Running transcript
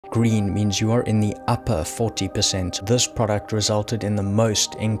Green means you are in the upper 40%. This product resulted in the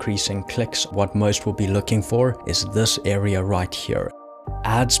most increase in clicks. What most will be looking for is this area right here.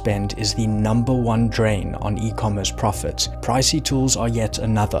 Ad spend is the #1 drain on e-commerce profits. Pricey tools are yet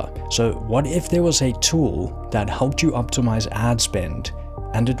another. So what if there was a tool that helped you optimize ad spend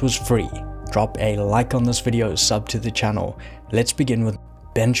and it was free? Drop a like on this video, sub to the channel. Let's begin with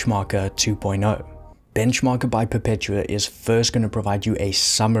Benchmarker 2.0. Benchmarker by Perpetua is first going to provide you a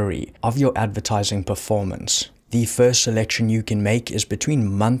summary of your advertising performance. The first selection you can make is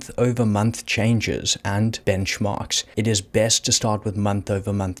between month-over-month changes and benchmarks. It is best to start with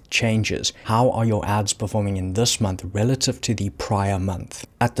month-over-month changes. How are your ads performing in this month relative to the prior month?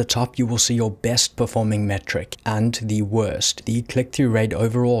 At the top, you will see your best performing metric and the worst. The click-through rate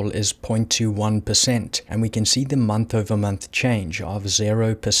overall is 0.21%, and we can see the month-over-month change of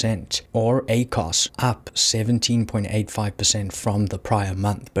 0%, or ACOS up 17.85% from the prior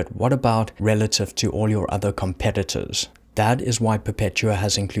month. But what about relative to all your other competitors? That is why Perpetua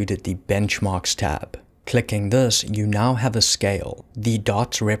has included the Benchmarks tab. Clicking this, you now have a scale. The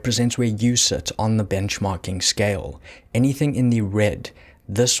dot represents where you sit on the benchmarking scale. Anything in the red,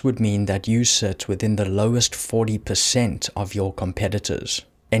 this would mean that you sit within the lowest 40% of your competitors.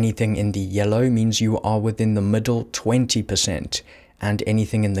 Anything in the yellow means you are within the middle 20%, and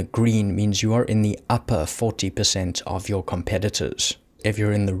anything in the green means you are in the upper 40% of your competitors. If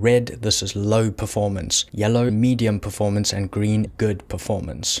you're in the red, this is low performance, yellow, medium performance, and green, good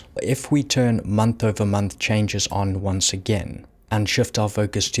performance. If we turn month-over-month changes on once again and shift our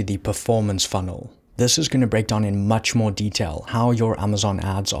focus to the performance funnel, this is going to break down in much more detail how your Amazon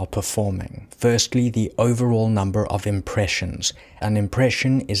ads are performing. Firstly, the overall number of impressions. An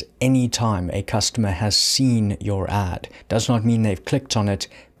impression is any time a customer has seen your ad. Does not mean they've clicked on it,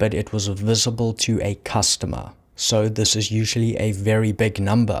 but it was visible to a customer. So this is usually a very big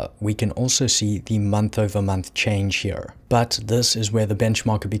number. We can also see the month-over-month change here. But this is where the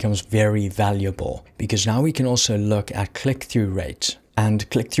benchmarker becomes very valuable, because now we can also look at click-through rate. And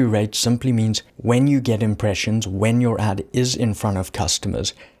click-through rate simply means when you get impressions, when your ad is in front of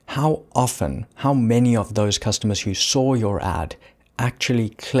customers, how often, how many of those customers who saw your ad actually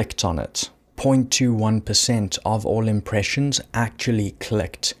clicked on it. 0.21% of all impressions actually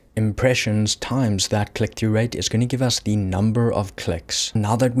clicked. Impressions times that click-through rate is going to give us the number of clicks.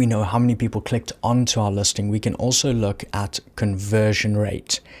 Now that we know how many people clicked onto our listing, we can also look at conversion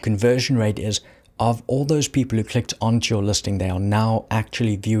rate. Conversion rate is of all those people who clicked onto your listing, they are now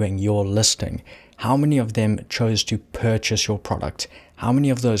actually viewing your listing. How many of them chose to purchase your product? How many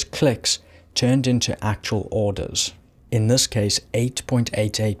of those clicks turned into actual orders? In this case,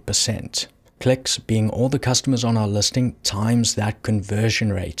 8.88%. Clicks being all the customers on our listing times that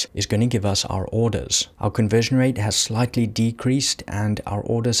conversion rate is going to give us our orders. Our conversion rate has slightly decreased and our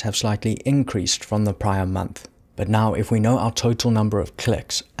orders have slightly increased from the prior month. But now if we know our total number of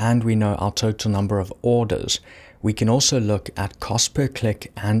clicks and we know our total number of orders, we can also look at cost per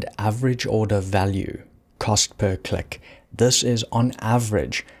click and average order value. Cost per click. This is on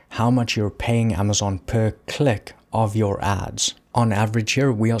average how much you're paying Amazon per click of your ads. On average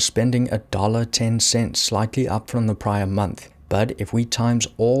here, we are spending $1.10, slightly up from the prior month. But if we times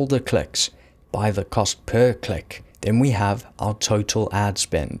all the clicks by the cost per click, then we have our total ad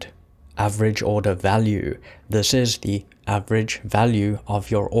spend. Average order value. This is the average value of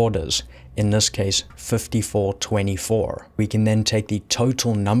your orders. In this case, 54.24. We can then take the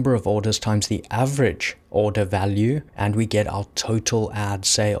total number of orders times the average order value and we get our total ad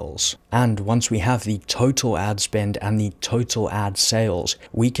sales. And once we have the total ad spend and the total ad sales,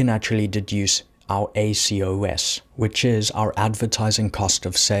 we can actually deduce our ACOS, which is our advertising cost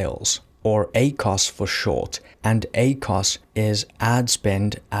of sales, or ACOS for short. And ACOS is ad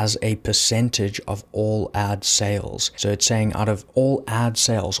spend as a percentage of all ad sales. So it's saying out of all ad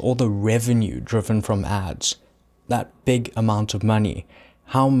sales, all the revenue driven from ads, that big amount of money,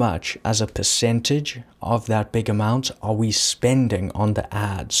 how much as a percentage of that big amount are we spending on the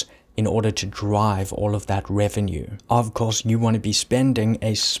ads in order to drive all of that revenue? Of course, you want to be spending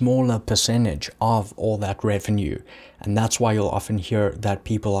a smaller percentage of all that revenue. And that's why you'll often hear that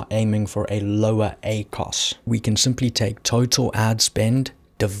people are aiming for a lower ACOS. We can simply take total ad spend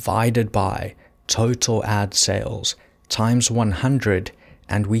divided by total ad sales times 100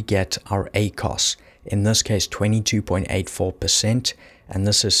 and we get our ACOS. In this case, 22.84%, and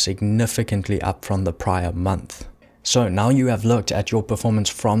this is significantly up from the prior month. So now you have looked at your performance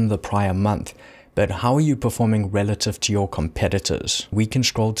from the prior month, but how are you performing relative to your competitors? We can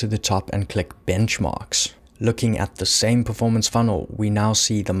scroll to the top and click benchmarks. Looking at the same performance funnel, we now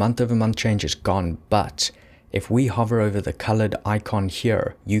see the month-over-month change is gone, but If we hover over the colored icon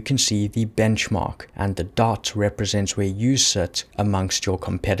here, you can see the benchmark, and the dot represents where you sit amongst your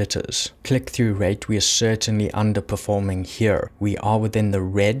competitors. Click-through rate, we are certainly underperforming here. We are within the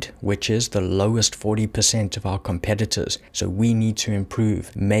red, which is the lowest 40% of our competitors. So we need to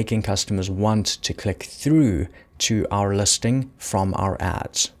improve, making customers want to click through to our listing from our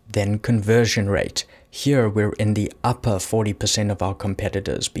ads. Then conversion rate. Here we're in the upper 40% of our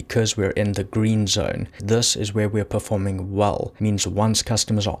competitors because we're in the green zone. This is where we're performing well. It means once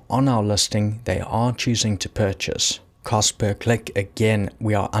customers are on our listing, they are choosing to purchase. Cost per click, again,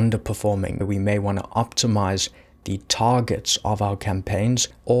 we are underperforming. We may want to optimize the targets of our campaigns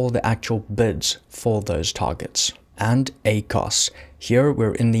or the actual bids for those targets. And ACOS. Here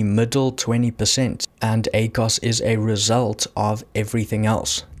we're in the middle 20%, and ACOS is a result of everything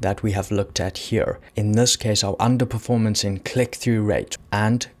else that we have looked at here. In this case, our underperformance in click-through rate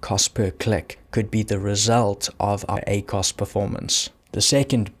and cost per click could be the result of our ACOS performance. The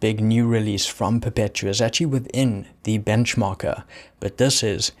second big new release from Perpetua is actually within the benchmarker, but this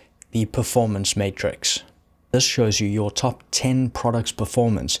is the performance matrix. This shows you your top 10 products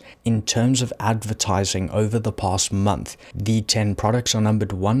performance in terms of advertising over the past month. The 10 products are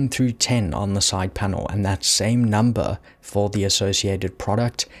numbered 1 through 10 on the side panel, and that same number for the associated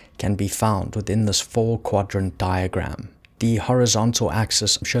product can be found within this 4-quadrant diagram. The horizontal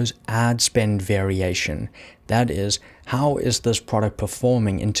axis shows ad spend variation. That is, how is this product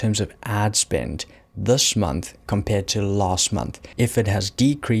performing in terms of ad spend this month compared to last month. If it has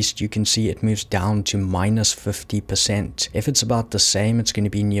decreased, you can see it moves down to minus 50%. If it's about the same, it's going to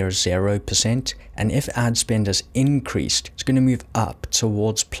be near 0%. And if ad spend has increased, it's going to move up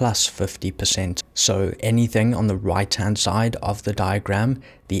towards plus 50%. So anything on the right hand side of the diagram,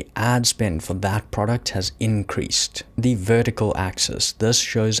 the ad spend for that product has increased. The vertical axis, this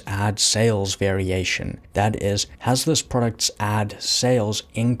shows ad sales variation. That is, has this product's ad sales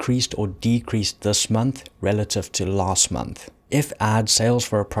increased or decreased this month relative to last month? If ad sales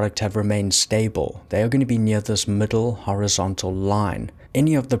for a product have remained stable, they are going to be near this middle horizontal line.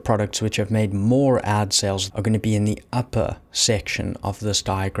 Any of the products which have made more ad sales are going to be in the upper section of this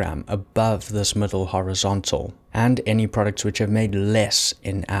diagram, above this middle horizontal. And any products which have made less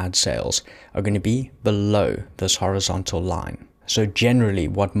in ad sales are going to be below this horizontal line. So generally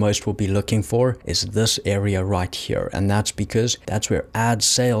what most will be looking for is this area right here, and that's because that's where ad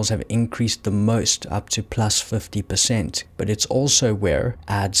sales have increased the most, up to plus 50%, but it's also where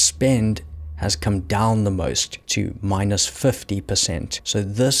ad spend has come down the most to minus 50%. So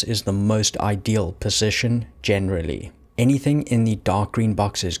this is the most ideal position generally. Anything in the dark green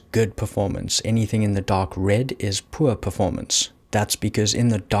box is good performance. Anything in the dark red is poor performance. That's because in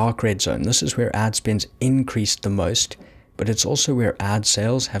the dark red zone, this is where ad spends increased the most, but it's also where ad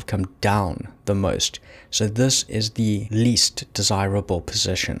sales have come down the most. So this is the least desirable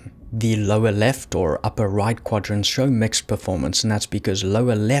position. The lower left or upper right quadrants show mixed performance, and that's because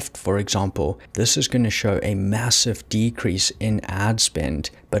lower left, for example, this is going to show a massive decrease in ad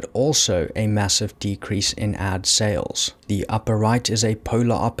spend, but also a massive decrease in ad sales. The upper right is a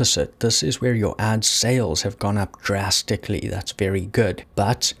polar opposite. This is where your ad sales have gone up drastically. That's very good,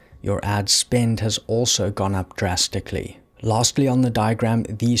 but your ad spend has also gone up drastically. Lastly, on the diagram,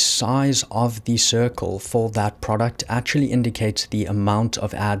 the size of the circle for that product actually indicates the amount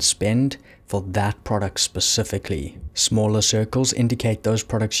of ad spend for that product specifically. Smaller circles indicate those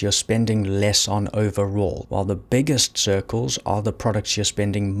products you're spending less on overall, while the biggest circles are the products you're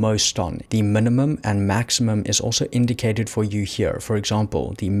spending most on. The minimum and maximum is also indicated for you here. For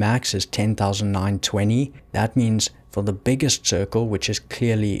example, the max is 10,920. That means for the biggest circle, which is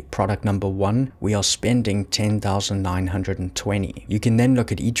clearly product number 1, we are spending 10,920. You can then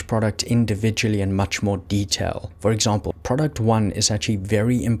look at each product individually in much more detail. For example, product 1 is actually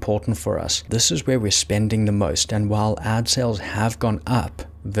very important for us. This is where we're spending the most, and while ad sales have gone up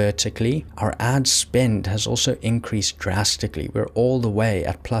vertically, our ad spend has also increased drastically. We're all the way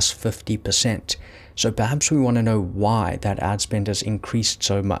at plus 50%. So perhaps we want to know why that ad spend has increased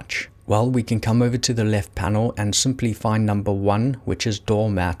so much. Well, we can come over to the left panel and simply find number 1, which is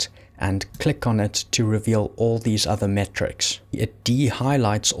doormat, and click on it to reveal all these other metrics. It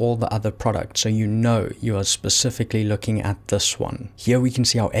de-highlights all the other products, so you know you are specifically looking at this one. Here we can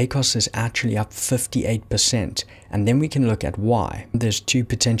see our ACOS is actually up 58%, and then we can look at why. There's 2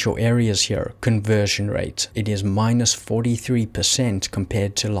 potential areas here. Conversion rate. It is minus 43%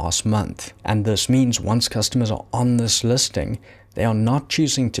 compared to last month. And this means once customers are on this listing, they are not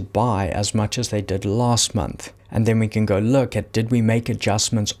choosing to buy as much as they did last month. And then we can go look at, did we make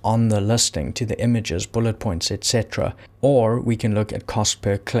adjustments on the listing to the images, bullet points, etc. Or we can look at cost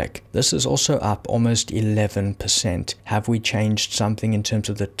per click. This is also up almost 11%. Have we changed something in terms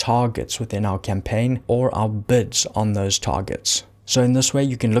of the targets within our campaign or our bids on those targets? So in this way,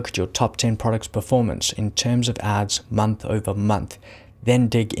 you can look at your top 10 products performance in terms of ads month over month, then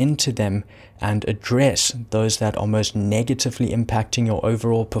dig into them and address those that are most negatively impacting your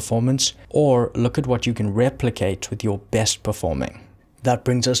overall performance, or look at what you can replicate with your best performing. That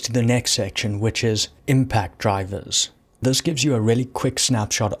brings us to the next section, which is impact drivers. This gives you a really quick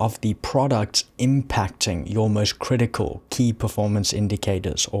snapshot of the products impacting your most critical key performance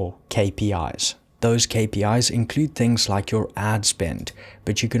indicators, or KPIs. Those KPIs include things like your ad spend,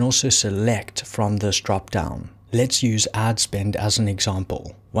 but you can also select from this drop down. Let's use ad spend as an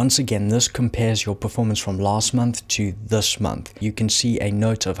example. Once again, this compares your performance from last month to this month. You can see a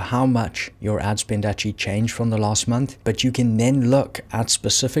note of how much your ad spend actually changed from the last month, but you can then look at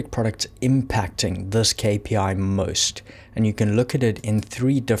specific products impacting this KPI most. And you can look at it in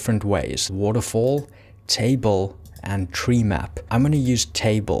 3 different ways: waterfall, table, and tree map. I'm going to use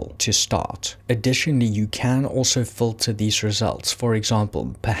table to start. Additionally, you can also filter these results. For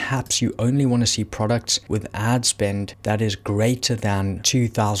example, perhaps you only want to see products with ad spend that is greater than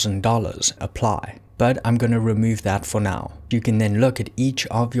 $2,000 apply. But I'm going to remove that for now. You can then look at each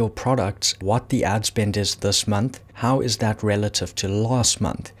of your products, what the ad spend is this month, how is that relative to last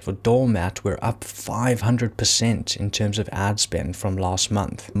month. For doormat, we're up 500% in terms of ad spend from last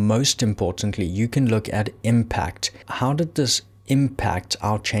month. Most importantly, you can look at impact. How did this impact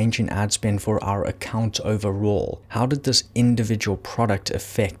our change in ad spend for our account overall? How did this individual product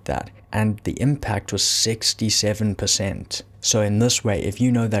affect that? And the impact was 67%. So in this way, if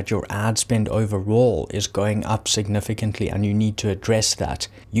you know that your ad spend overall is going up significantly and you need to address that,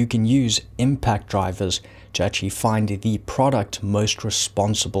 you can use impact drivers to actually find the product most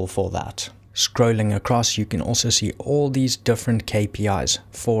responsible for that. Scrolling across, you can also see all these different KPIs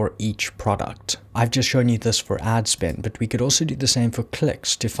for each product. I've just shown you this for ad spend, but we could also do the same for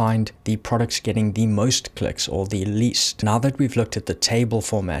clicks to find the products getting the most clicks or the least. Now that we've looked at the table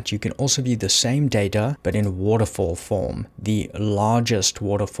format, you can also view the same data, but in waterfall form. The largest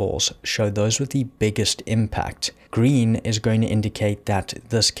waterfalls show those with the biggest impact. Green is going to indicate that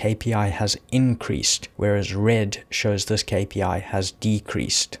this KPI has increased, whereas red shows this KPI has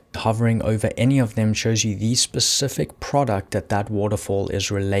decreased. Hovering over any of them shows you the specific product that waterfall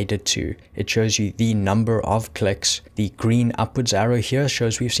is related to. It shows you the number of clicks. The green upwards arrow here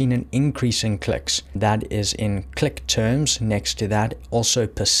shows we've seen an increase in clicks. That is in click terms. Next to that, also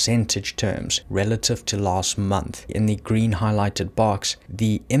percentage terms relative to last month. In the green highlighted box,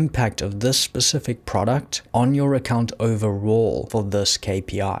 the impact of this specific product on your account overall for this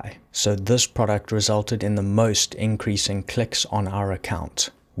KPI. So this product resulted in the most increase in clicks on our account.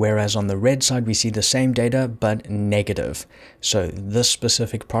 Whereas on the red side, we see the same data, but negative. So this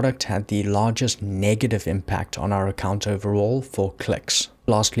specific product had the largest negative impact on our account overall for clicks.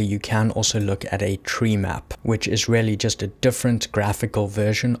 Lastly, you can also look at a tree map, which is really just a different graphical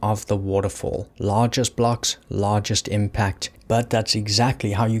version of the waterfall. Largest blocks, largest impact. But that's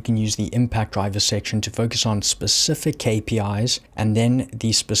exactly how you can use the impact driver section to focus on specific KPIs and then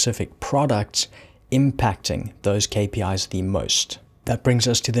the specific products impacting those KPIs the most. That brings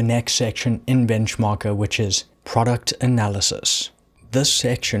us to the next section in Benchmarker, which is product analysis. This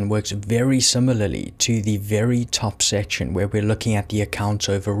section works very similarly to the very top section where we're looking at the accounts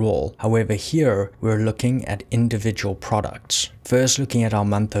overall. However, here we're looking at individual products. First, looking at our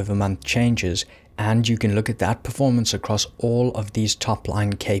month-over-month changes, and you can look at that performance across all of these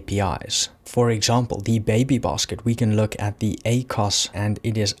top-line KPIs. For example, the baby basket, we can look at the ACOS and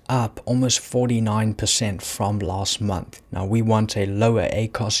it is up almost 49% from last month. Now we want a lower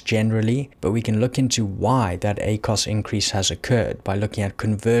ACOS generally, but we can look into why that ACOS increase has occurred by looking at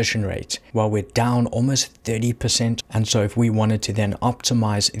conversion rate. Well, we're down almost 30%. And so if we wanted to then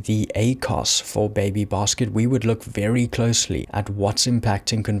optimize the ACOS for baby basket, we would look very closely at what's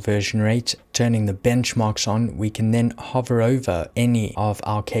impacting conversion rate. Turning the benchmarks on, we can then hover over any of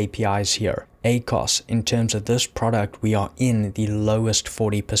our KPIs here. ACOS, in terms of this product, we are in the lowest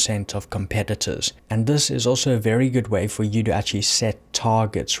 40% of competitors. And this is also a very good way for you to actually set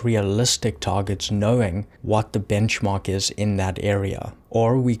targets, realistic targets, knowing what the benchmark is in that area.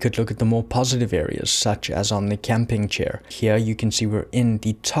 Or we could look at the more positive areas, such as on the camping chair. Here you can see we're in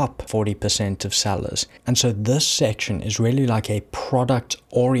the top 40% of sellers. And so this section is really like a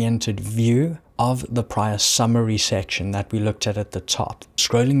product-oriented view of the prior summary section that we looked at the top.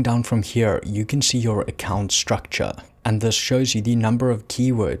 Scrolling down from here, you can see your account structure. And this shows you the number of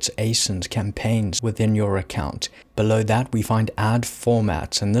keywords, ASINs, campaigns within your account. Below that, we find ad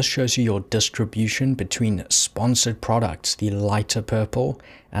formats, and this shows you your distribution between sponsored products, the lighter purple,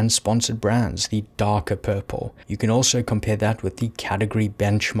 and sponsored brands, the darker purple. You can also compare that with the category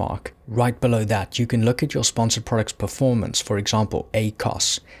benchmark. Right below that, you can look at your sponsored products performance, for example,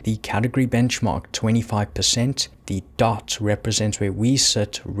 ACOS. The category benchmark, 25%. The dot represents where we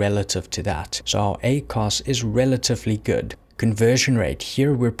sit relative to that. So our ACOS is relatively good. Conversion rate,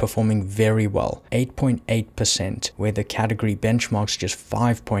 here we're performing very well, 8.8%, where the category benchmark's just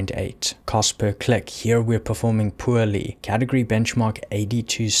 5.8. Cost per click, here we're performing poorly. Category benchmark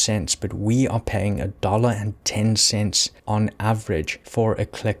 82 cents, but we are paying $1.10 on average for a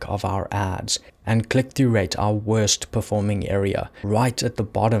click of our ads. And click-through rate, our worst performing area, right at the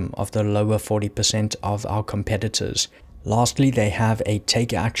bottom of the lower 40% of our competitors. Lastly, they have a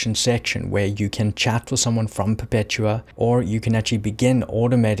take action section where you can chat with someone from Perpetua, or you can actually begin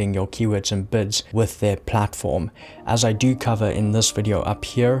automating your keywords and bids with their platform, as I do cover in this video up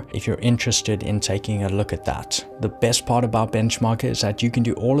here if you're interested in taking a look at that. The best part about Benchmarker is that you can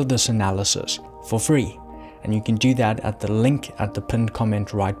do all of this analysis for free, and you can do that at the link at the pinned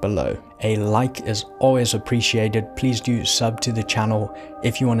comment right below. A like is always appreciated. Please do sub to the channel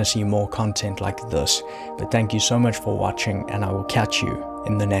if you want to see more content like this. But thank you so much for watching, and I will catch you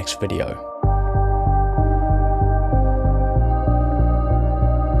in the next video.